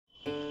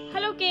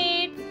Hello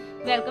kids,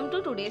 welcome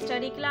to today's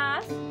study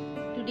class.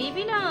 Today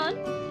we learn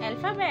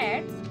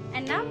alphabets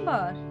and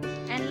number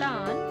and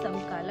learn some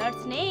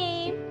colors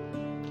name.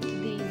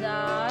 These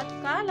are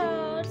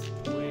colors,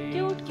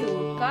 cute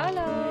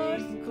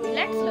colors.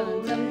 Let's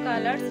learn some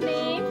colors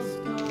names.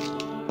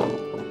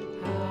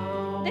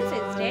 This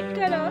is red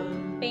color,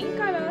 pink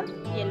color,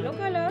 yellow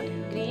color,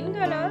 green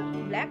color,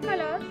 black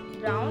color,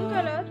 brown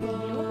color,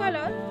 blue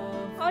color,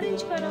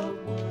 orange color.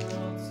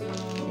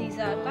 These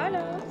are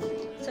colors.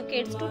 So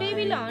kids, today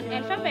we learn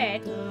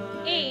alphabet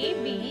A,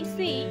 B,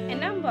 C and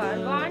number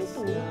 1,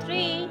 2,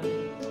 3.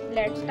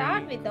 Let's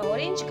start with the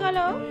orange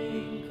color.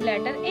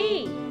 Letter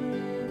A.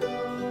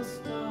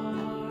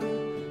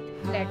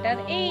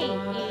 Letter A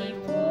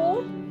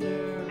for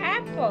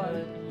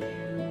apple.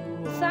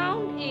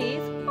 Sound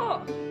is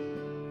O.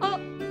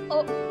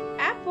 O,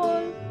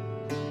 apple.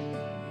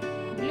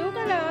 Blue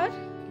color.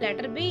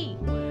 Letter B.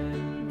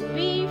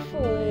 B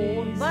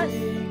for bus.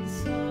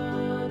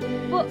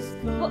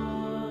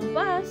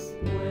 Bus.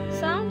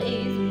 Sound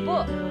is B.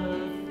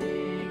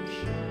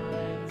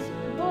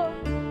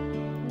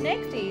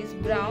 Next is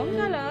brown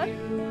color.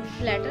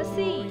 Letter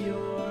C.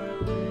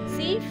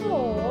 C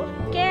for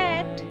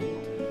cat.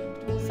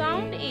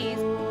 Sound is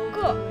K.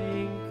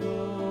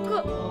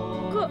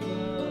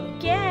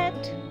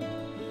 Cat.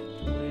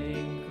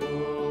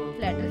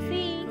 Letter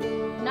C.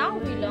 Now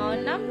we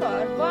learn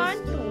number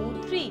 1,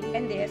 2, 3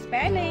 and their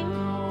spelling.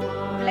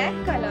 Black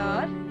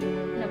color.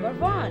 Number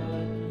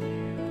 1.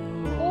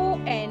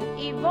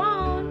 O-N-E,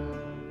 one.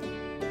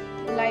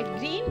 Light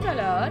green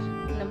color.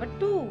 Number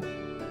 2.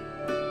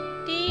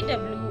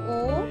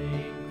 T-W-O,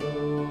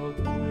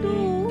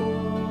 two.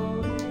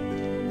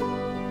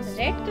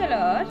 Red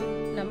color.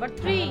 Number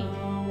 3.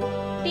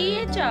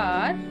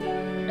 T-H-R-E-E,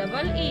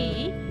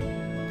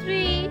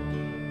 three.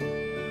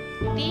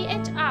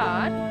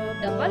 T-H-R-E-E,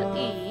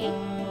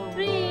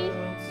 three.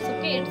 So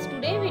kids,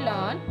 today we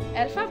learn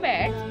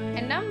alphabets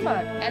and number.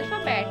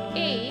 Alphabet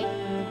A,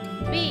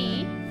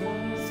 B,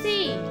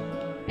 C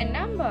and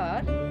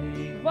number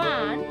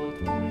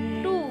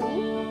 1,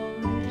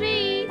 2,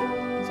 3.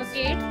 So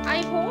kids,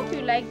 I hope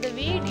you like the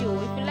video.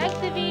 If you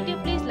like the video,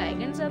 please like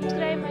and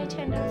subscribe.